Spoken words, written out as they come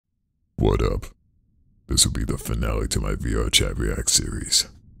What up? This will be the finale to my VRChat React series.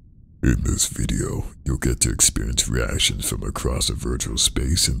 In this video, you'll get to experience reactions from across a virtual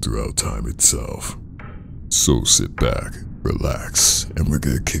space and throughout time itself. So sit back, relax, and we're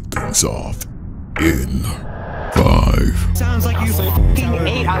gonna kick things off in 5. Sounds like you f***ing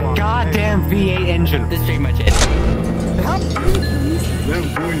ate a goddamn V8 engine. That's pretty much it. That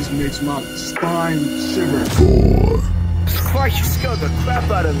voice makes my spine shiver. 4. Christ, you scared the crap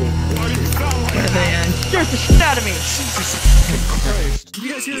out of me. Man, scared the shit out of me. Jesus Christ. You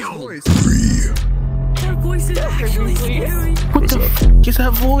guys hear his voice? 3. That voice is actually scary. What the f*** is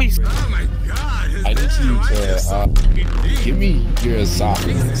that voice? Oh my god. I need you to give me your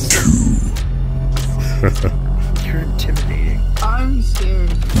esophagus. 2. You're intimidating. I'm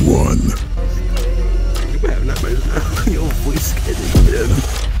scared. 1. You have nightmares now. Your voice scared me.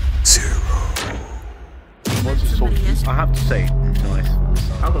 0. I have to say, nice.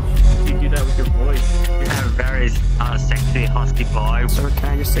 How the f*** do you do that with your voice? You have very sexy, husky vibe. Sir, can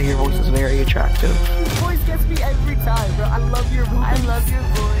I just say your voice is very attractive? Your voice gets me every time, bro. I love your voice. I love your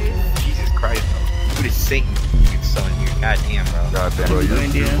voice. Jesus Christ, bro. What is Satan, you son? You're goddamn, bro. Goddamn, bro, your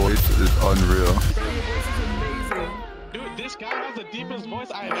voice is unreal. Your voice is amazing. Dude, this guy has the deepest voice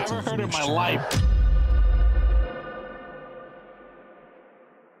I have ever heard in my life.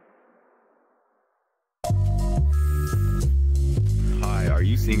 Hi, are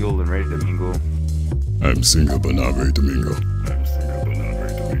you single and ready to mingle? I'm single but not ready to mingle. I'm single but not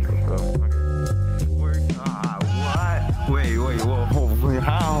ready to mingle. What? Wait, whoa,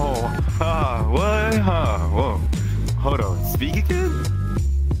 how? What? Whoa. Hold on, speak again?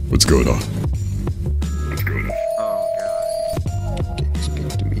 What's going on? Oh, God. Can you speak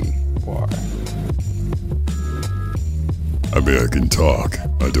to me? Why? I mean, I can talk.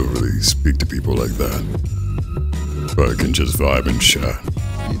 I don't really speak to people like that. But I can just vibe and chat.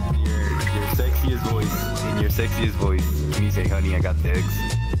 Your sexiest voice, in your sexiest voice, can you say, honey, I got the eggs?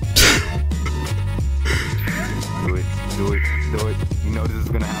 Do it. You know this is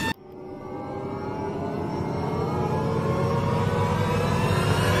gonna happen.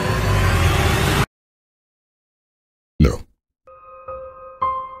 No.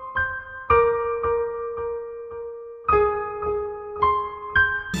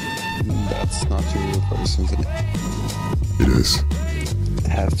 That's not your real voice, is it? It is. It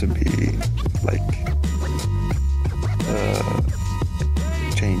has to be, like,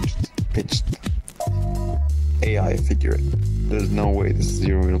 changed, pitched. AI figure it. There's no way this is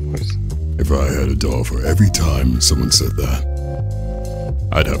your real voice. If I had a doll for every time someone said that,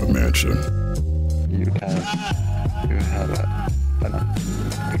 I'd have a mansion. You have a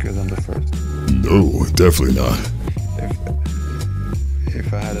bigger than the first. No, definitely not.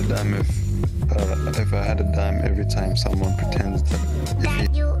 If I had a dime, if I had a dime every time someone pretends that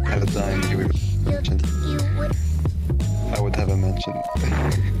if you had a dime, you would mention. I would have a mention.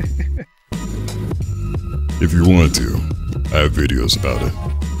 If you want to, I have videos about it.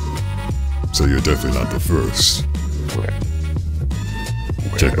 So you're definitely not the first. Where?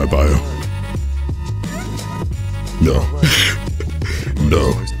 Check my bio. No.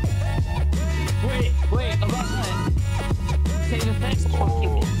 No. Wait, about that. Say the next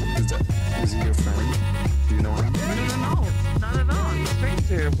one. Is he your friend? Do you know him? No, not at all. I'm a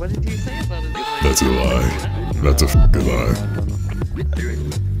stranger. What did you say about it? That's a lie. That's a fucking lie.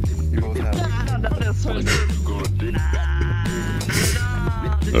 You both have. I don't know this one. Did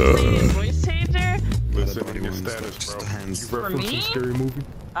you say voice changer? Listen to your status, Just bro. the hands. For me? Scary movie?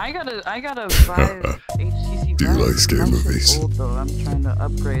 I got a Vive HTC. Do you like scary That's movies? Old, though. I'm trying to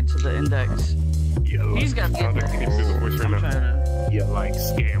upgrade to the Index. He's got the Index. Can you do the voice right now? You like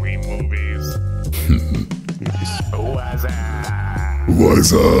scary movies? Nice. What's up?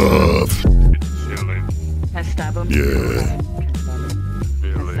 What's up? Chilling. Can I stab him? Yeah.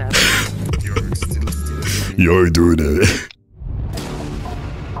 Can I stab him? You're doing it.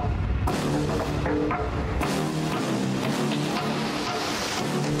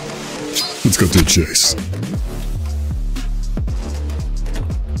 Let's go to the chase.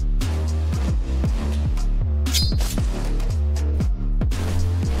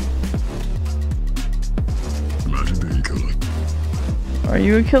 Imagine being a killer. Are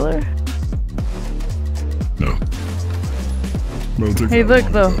you a killer? No. Well, take Hey, that look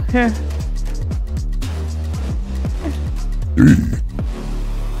long though. ago. Here. Who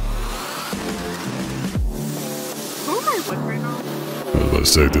am I with right now? I was about to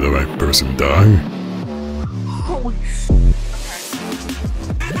say, did the right person die? Holy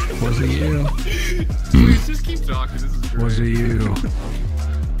Was it you? Just keep talking. This is great. Was it you?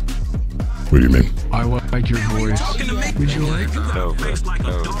 What do you mean? I like your voice. Would you like? No, bro.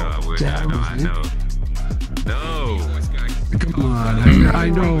 No, I stab I with know. No. Come on, I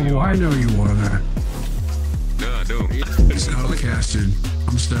know you wanna. No, I don't. It's outcasted.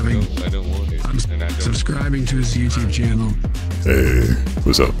 I'm stubbing. I don't want it. I'm And I don't. subscribing to his YouTube channel. Hey,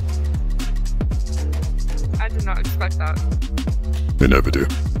 what's up? I did not expect that. They never do.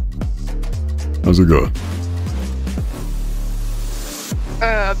 How's it going?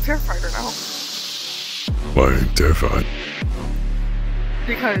 I'm terrified right now. Why are you terrified?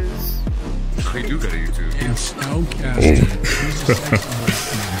 Because... We do got a YouTube. It's outcasted.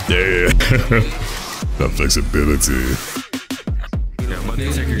 Yeah. That flexibility. Yeah,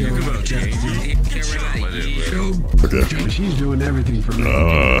 money checker, you can vote. Okay. She's doing everything for me.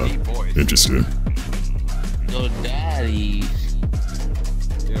 Interesting. Yo, daddy.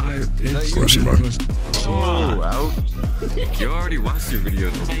 Question mark. Oh, out. You already watched your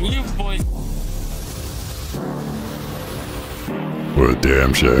videos. You boys. What a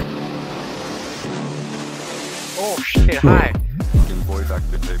damn shame. Oh shit, hi. Fucking voice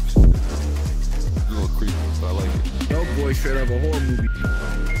actor types. A little creepy, but I like it. Yo, boy, straight up a horror movie.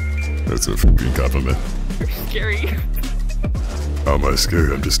 That's a fucking compliment. You're scary. How am I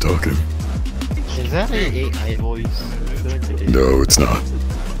scary? I'm just talking. Is that an AI voice? No, it's not.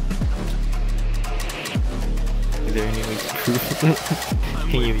 Is there any way to prove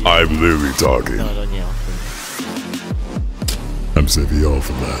it? I'm literally talking. No, don't yell. I'm saving you all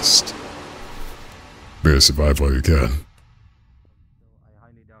for last. Better survive while you can. I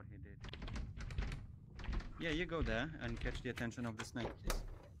highly doubt he did. Yeah, you go there and catch the attention of the snake, please.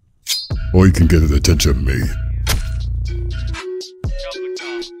 Or you can get the attention of me.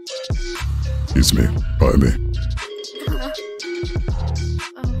 Excuse me. Pardon me.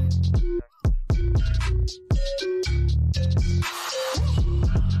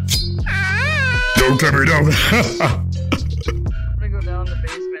 Don't cut me down. I'm gonna go down in the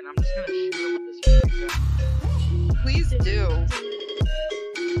basement. I'm just gonna shoot him with this shotgun. Please do.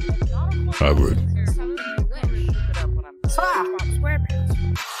 I would.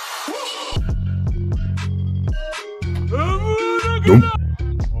 Nope.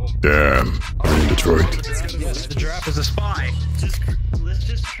 Damn. I'm in Detroit. Yes, the giraffe is a spy. Let's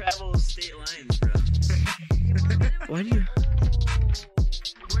just travel state lines, bro. Why do you...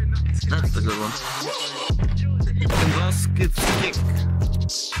 That's the good one. Basket stick.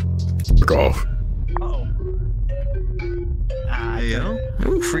 Fuck off. Uh-oh. Yo.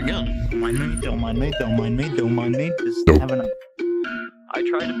 Ooh, free gun. Don't mind me, don't mind me, don't mind me, don't mind me. Just Nope. having a... I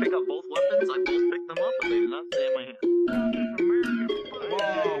tried to pick up both weapons, I both picked them up, but they did not stay in my hand.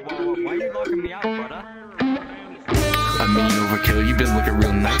 Whoa, why are you locking me out, brother? I mean, Overkill, you've been looking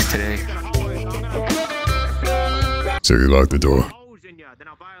real nice today. So you locked the door.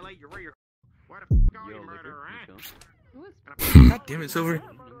 God damn it, Silver.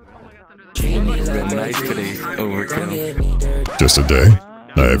 Been nice today, Overkill. Just a day?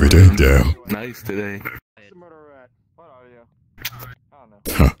 Not every day? Damn. Nice today.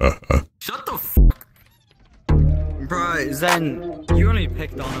 Shut the fuck. Bro, Zen, you only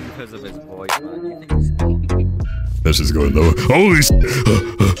picked on him because of his voice, man. You think he's... That's just going lower. Holy s***!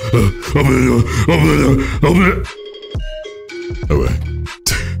 Open it! Oh wait.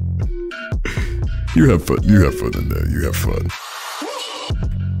 You have fun in there, you have fun.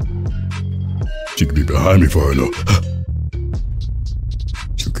 She could be behind me for I know.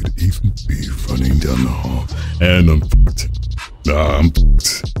 She could even be running down the hall. And I'm fucked. Nah, I'm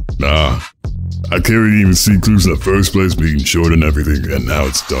fucked. Nah. I can't even see clues in the first place, being short and everything, and now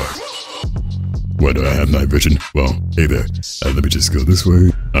it's dark. Why do I have night vision? Well, hey there. Let me just go this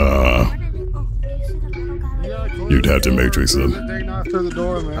way. You'd have to matrix them. They knocked through the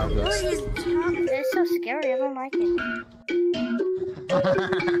door, man. They're so scary, I don't like it.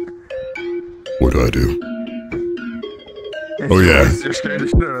 What do I do? Oh yeah. You're scared the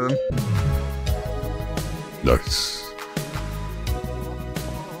shit out of them. Nice.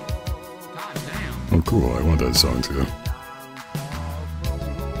 Oh cool, I want that song too.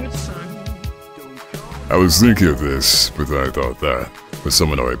 I was thinking of this, but then I thought that. But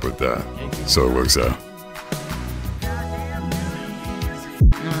someone already put that. So it works out.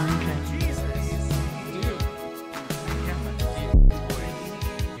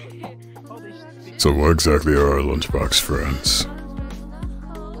 So what exactly are our lunchbox friends?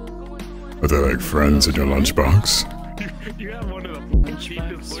 Are they like friends in your lunchbox? You have one of the fucking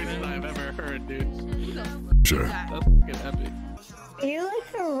cheapest voices I've ever heard, dude. Sure. That's fucking epic. Are you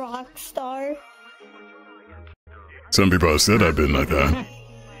like a rock star? Some people have said I've been like that.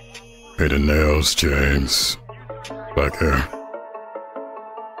 Painted nails, chains, black hair.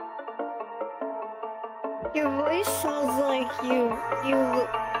 Your voice sounds like you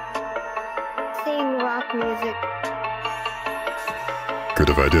music. Good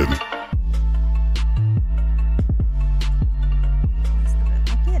if I didn't.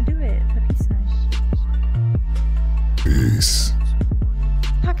 I can't do it. The peace sign. Peace.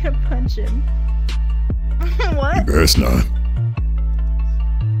 I'm not gonna punch him. What? Best not.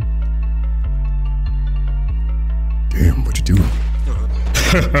 Damn, what'd you do?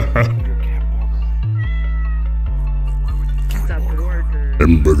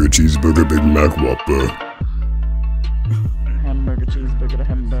 Hamburger, cheeseburger, Big Mac, Whopper. Hamburger, cheeseburger,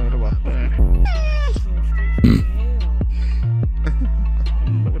 hamburger, Whopper.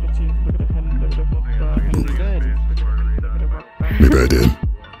 Hamburger, cheeseburger, hamburger, Whopper. Good. Maybe I did.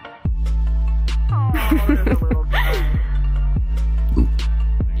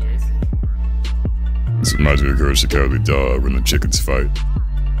 This reminds me of Courage the Cowardly Dog when the chickens fight.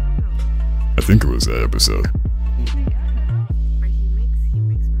 I think it was that episode.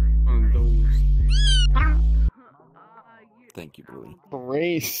 Thank you, Bluey.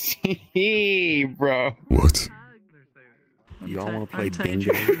 Crazy, bro. What? You all want to play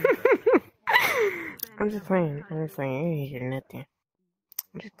bingo? I'm just playing. I'm just playing. You hear nothing.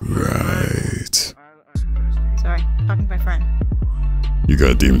 Right. Sorry, talking to my friend. You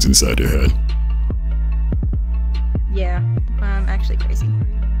got demons inside your head. Yeah, I'm actually crazy.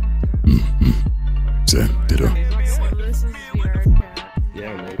 Same, ditto. So this is VRChat.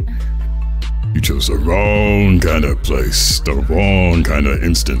 Yeah, mate. You chose the wrong kind of place, the wrong kind of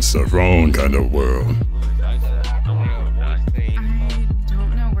instance, the wrong kind of world. I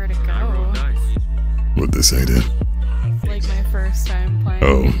don't know where to go. What, this ain't it? It's like my first time playing.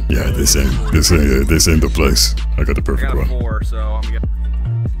 Oh, yeah, this ain't the place. I got the perfect one. 4, so I'm gonna...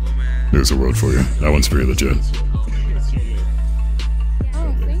 There's a world for you. That one's pretty legit.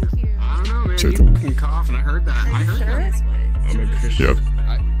 Oh, thank you. I don't know, man. Check You fucking cough, and I heard that. I heard that. Yep.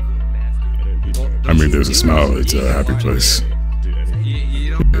 I mean, there's a smile. It's a happy place.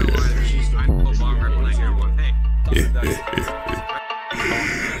 You don't know why she's I know longer playing everyone. Hey.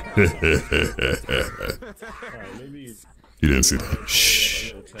 You didn't see that.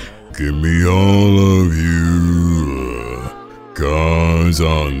 Shh. Give me all of you. Cards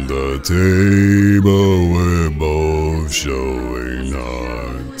on the table. We're both showing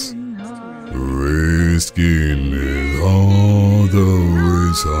hearts. Risking it all, though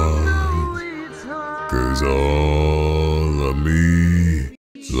it's hard. 'Cause all of me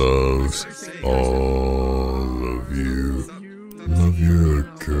loves all of you. Love your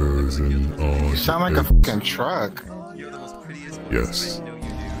cousin all. You sound like a fucking truck. Yes.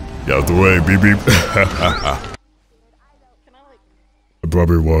 Get out the way, beep beep. I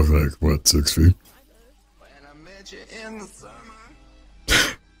probably walk like, what, 6 feet?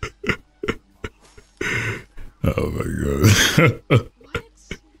 Oh my god.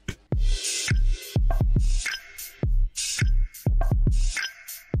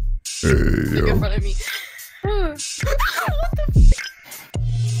 Hey, yo. In front of me.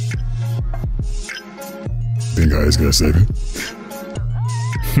 Think guy's gonna save him?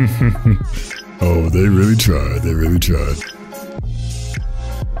 Oh, they really tried. They really tried.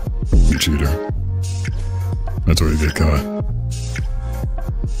 You cheater. That's where you get caught.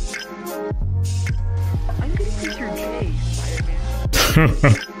 I'm gonna freeze your chase, Spider-Man.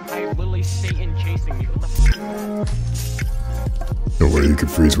 I am literally Satan chasing me. What the f? No way you can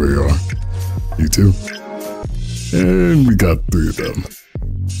freeze where you are. You too. And we got 3 of them.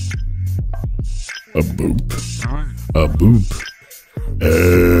 A boop. A boop.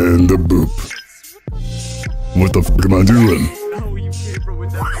 And a boop. What the fuck am I doing? Oh, you came from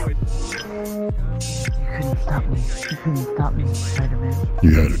with that point. You couldn't stop me. You couldn't stop me, Spider-Man.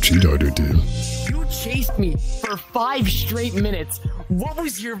 You had a cheat on your team. You chased me for 5 straight minutes. What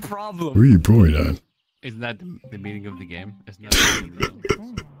was your problem? Where are you pointing at? Isn't that the meaning of the game? Isn't that the meaning of the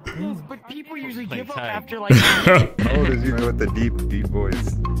game? But people usually Like give up tag. after like. How old is you with the deep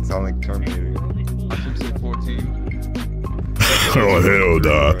voice? Sound like Terminator. I'm say 14. Oh hell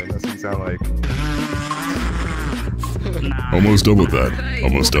nah. That's what you sound like. Almost doubled that.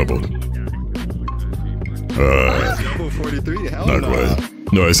 Almost doubled. Double 43? Hell Not no. quite.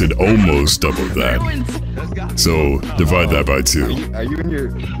 No, I said almost doubled that. So divide that by 2. Are you in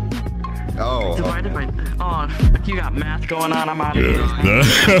your... Oh. Divided by. Oh, you got math going on. I'm out of Yeah. here.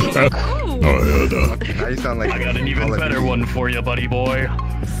 Oh hell no. Now you sound like... I got an even better one for you, buddy boy.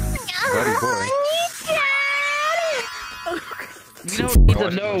 Buddy boy. You don't need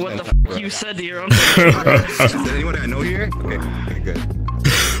to know what the f you said to your own. Is there anyone I know here? Okay, good.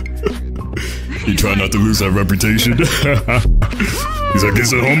 You try not to lose that reputation. He's like,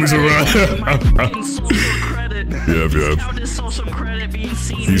 is the homies around? Yep.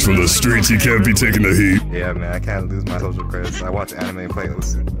 He's from the streets, he can't be taking the heat. Yeah, man, I can't lose my social credits. I watch anime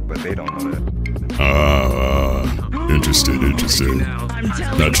playlists, but they don't know that. Interesting.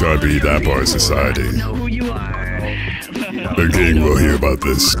 Not trying to be that part of society. The gang will hear about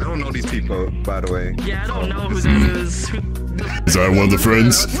this. I don't know these people, by the way. Yeah, I don't know who that is. Is that one of the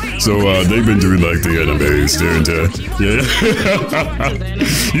friends? So, they've been doing like the animes there and there. Yeah.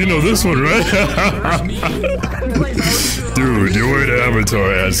 You know this one, right? Dude, your word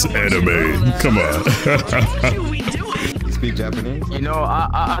avatar as anime. Come on. You speak Japanese? You know,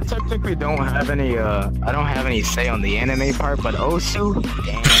 I technically don't have any, I don't have any say on the anime part, but Osu,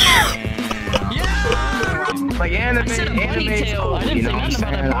 damn. Like anime is cool, you know what I'm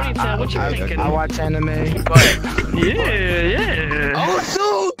saying? I watch anime, but yeah.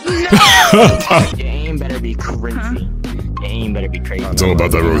 Osu, no! Your aim better be crazy. It's all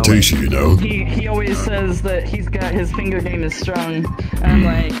about that rotation, you know? He always says that he's got his finger game is strong. I'm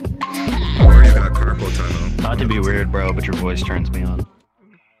like, Or you got carpal tunnel. Not to be weird, bro, but your voice turns me on.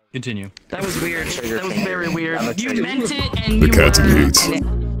 Continue. that was weird. That was very weird. You meant it and The you cats and hates.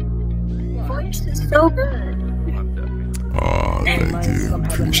 Voice is so good. Aw, thank you.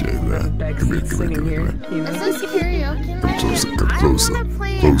 Appreciate that. Come here. Is this karaoke night? Come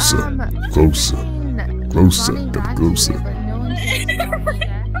closer.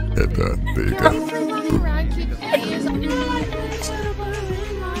 Head back. There you go.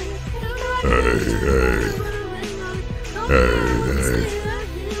 Hey.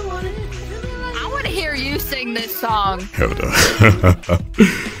 I want to hear you sing this song. Hell no.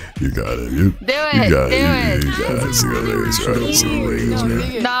 You got it. You got it. You got it. See the lyrics, right? See the lyrics,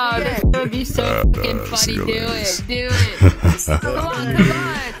 man. No, this would be so fucking funny. Do it. Come on.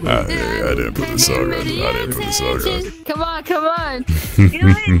 I didn't put the song on. Come on. Do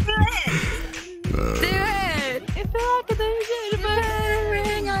it.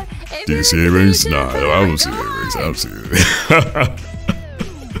 Do you see earrings? Nah, I don't see earrings.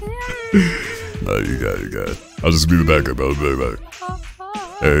 No, you got it. I'll just be the backup.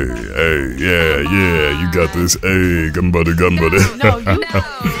 Hey, yeah, you got this. Hey, gun buddy. No.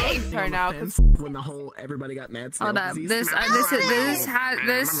 Turn out. When the whole everybody got mad. Hold up. This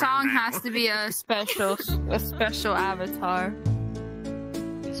song has to be a special avatar.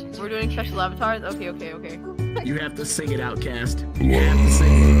 We're doing special avatars? Okay. You have to sing it out, Cast.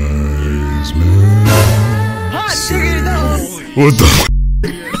 What the?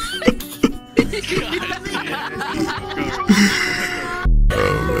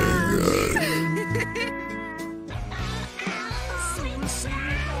 Oh my god.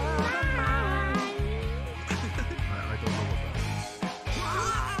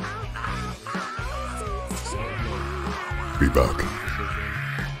 Be back.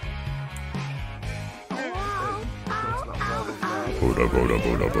 Hold up.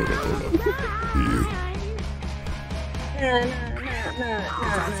 You.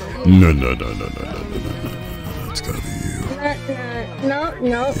 No. It's gotta be you. No,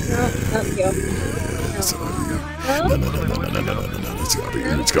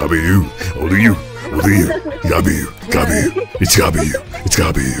 It's gotta be you. Only you. It's gotta be you. It's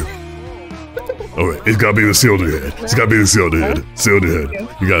gotta be you. Alright, it's gotta be the seal on your head. Seal on your head.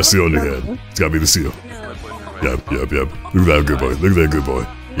 You got a seal on your head. It's gotta be the seal. Yep. Look at that good boy.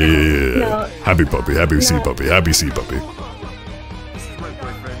 Yeah. No. Happy puppy. Happy sea puppy.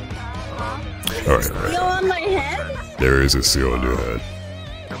 Alright. Seal on my head? There is a seal on your head.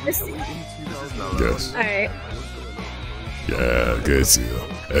 Yes. Alright. Yeah, good seal.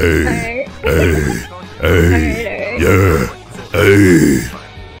 Hey. Alright. Yeah. Hey.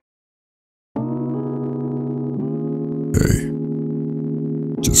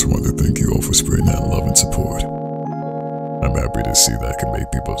 Just want to thank you all for spreading that love and support. I'm happy to see that I can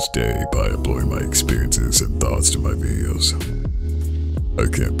make people's day by uploading my experiences and thoughts to my videos. I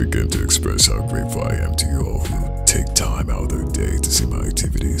can't begin to express how grateful I am to you all who take time out of their day to see my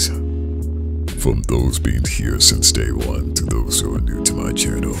activities. From those being here since day one to those who are new to my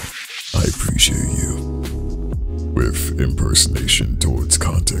channel, I appreciate you. With impersonation towards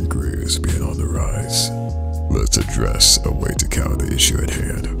content creators being on the rise, let's address a way to counter the issue at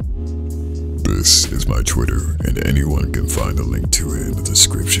hand. This is my Twitter, and anyone can find a link to it in the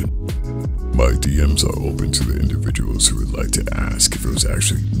description. My DMs are open to the individuals who would like to ask if it was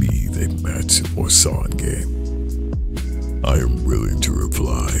actually me they met or saw in game. I am willing to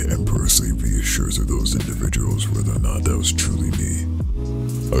reply and personally reassure to those individuals whether or not that was truly me.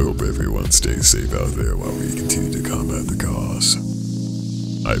 I hope everyone stays safe out there while we continue to combat the cause.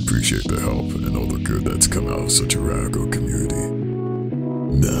 I appreciate the help and all the good that's come out of such a radical community.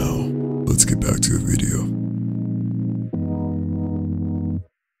 Now, let's get back to the video.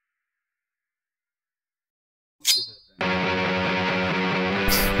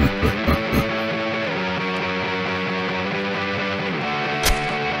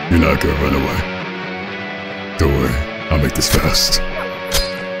 You're not gonna run away. Don't worry, I'll make this fast.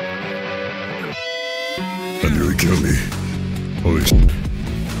 That nearly killed me. Holy sh**.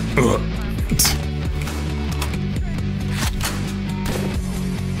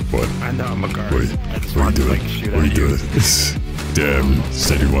 What? I know I'm a guard. Wait, what are you doing? What are you doing? Damn,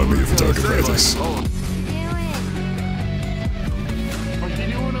 said you want me to photograph practice. What you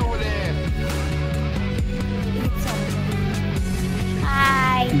doing over there?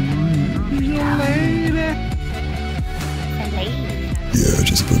 Hi. Yeah,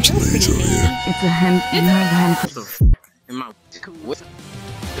 just a bunch of ladies over here. It's a hemp. You have hemp. In my what?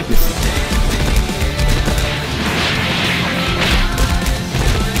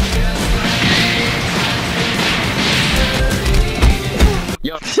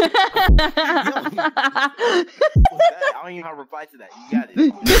 Yo. I don't even have to reply to that. You got it.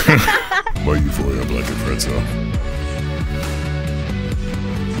 Why you for up like a pretzel?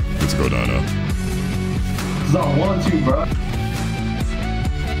 Let's go down now. Cause I want to, bro.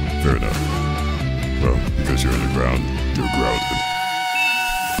 Fair enough. Well, because you're underground, you're grounded.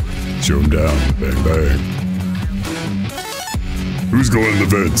 Show 'em down. Bang, bang. Who's going in the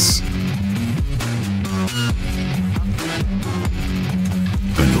vents?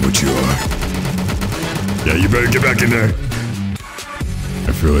 I know what you are. Yeah, you better get back in there.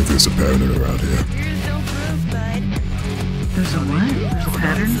 I feel like there's a pattern around here. There's a what? There's a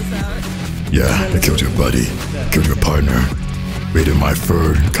pattern? Yeah, I killed your buddy. Killed your partner. Raided my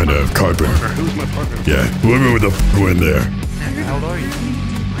fur, kind of carpet. Who's my partner? Yeah, whoever with the f went there. How old are you?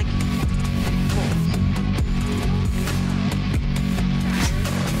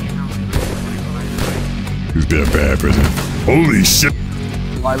 Who's been a bad person? Holy shit!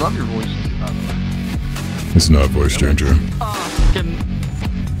 Well, I love your voice. It's not a voice changer.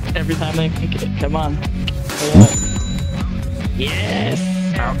 Every time I make it. Come on. Yes!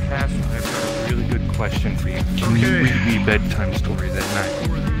 Outcast, I've got a really good question for you. Can you read me bedtime stories at night?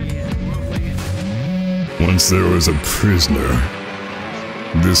 Once there was a prisoner.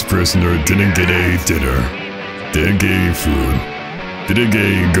 This prisoner didn't get a dinner. Didn't get any food. Didn't get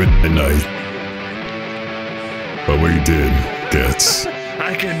a good night. But what he did get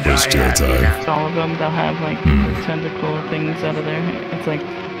was jail time. All of them, they'll have like tentacle things out of there. It's like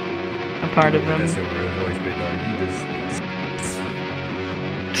a part of them. That's a real voice, big dog. You just...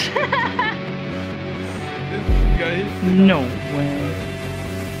 No way.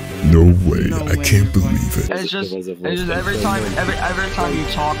 No way, I can't believe it. It's just every time you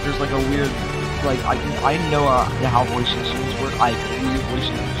talk, there's like a weird, like I know how voice systems work. I use voice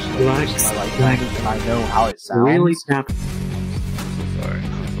systems language, and I know how it sounds. Really snap. I'm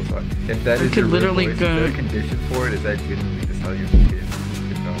so sorry. If that is your real voice, is there a condition for it? Is that genuinely just how you speak it?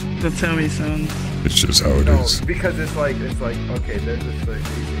 That's how he sounds. It's just how it is. Because it's like, okay, there's just like,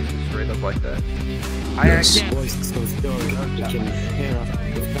 it's straight up like that. Yes.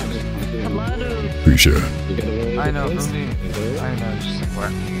 Appreciate it. I know, just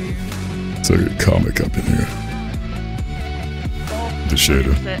what? It's like a comic up in here. The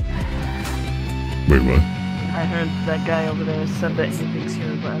shader. Wait, what? I heard that guy over there said that he thinks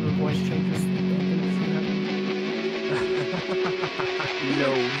you're a voice changer. No,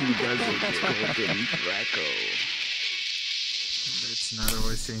 he doesn't. It's not a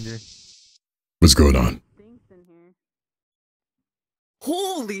voice changer. What's going on?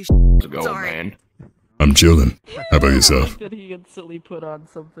 Holy Go, man. I'm chilling. How about yourself? Did he instantly put on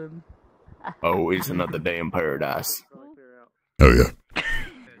something? Oh, it's another day in paradise. Oh yeah.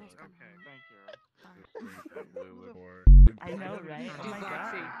 I know, right? Oh my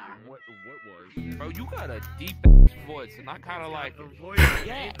god. What was? Bro, you got a deep voice, and I kind of like it.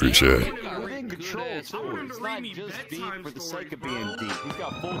 Yeah. Appreciate it. You're in control, too. It's not just deep for the sake of being deep. You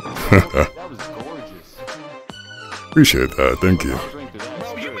got full control. That was gorgeous. Appreciate that, thank you.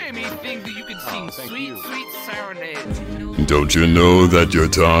 Bro, you made me think that you could sing sweet, sweet serenades. Don't you know that you're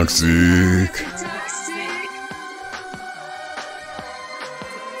toxic?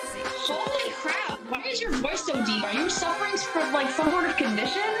 Holy crap! Why is your voice so deep? Are you suffering from like some sort of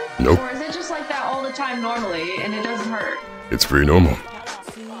condition? Nope. Or is it just like that all the time normally and it doesn't hurt? It's pretty normal.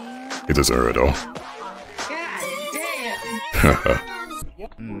 It doesn't hurt at all. God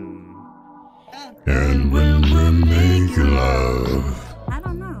damn. And when we make love. I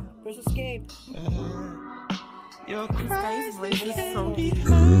don't know. There's escape. Your guy's voice is so deep.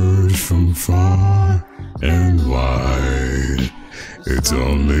 Heard from far and wide. It's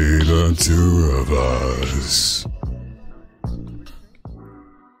only the two of us.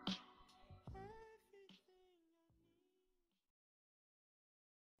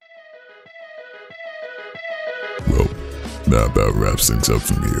 that about wraps things up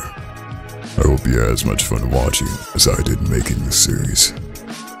from here. I hope you had as much fun watching as I did making this series.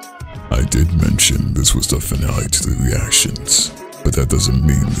 I did mention this was the finale to the reactions, but that doesn't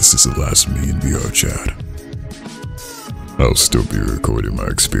mean this is the last me in VRChat. I'll still be recording my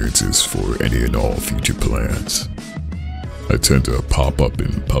experiences for any and all future plans. I tend to pop up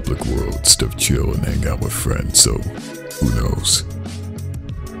in public worlds to chill and hang out with friends, so who knows?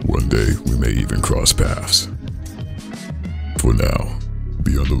 One day we may even cross paths. For now,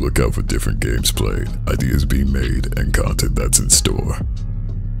 be on the lookout for different games played, ideas being made, and content that's in store.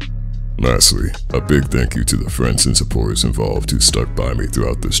 Lastly, a big thank you to the friends and supporters involved who stuck by me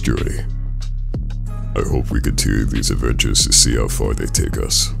throughout this journey. I hope we continue these adventures to see how far they take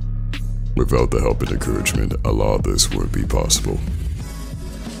us. Without the help and encouragement, a lot of this wouldn't be possible.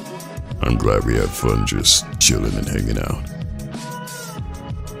 I'm glad we had fun just chilling and hanging out.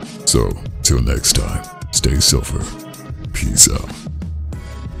 So, till next time, stay silver. Peace out.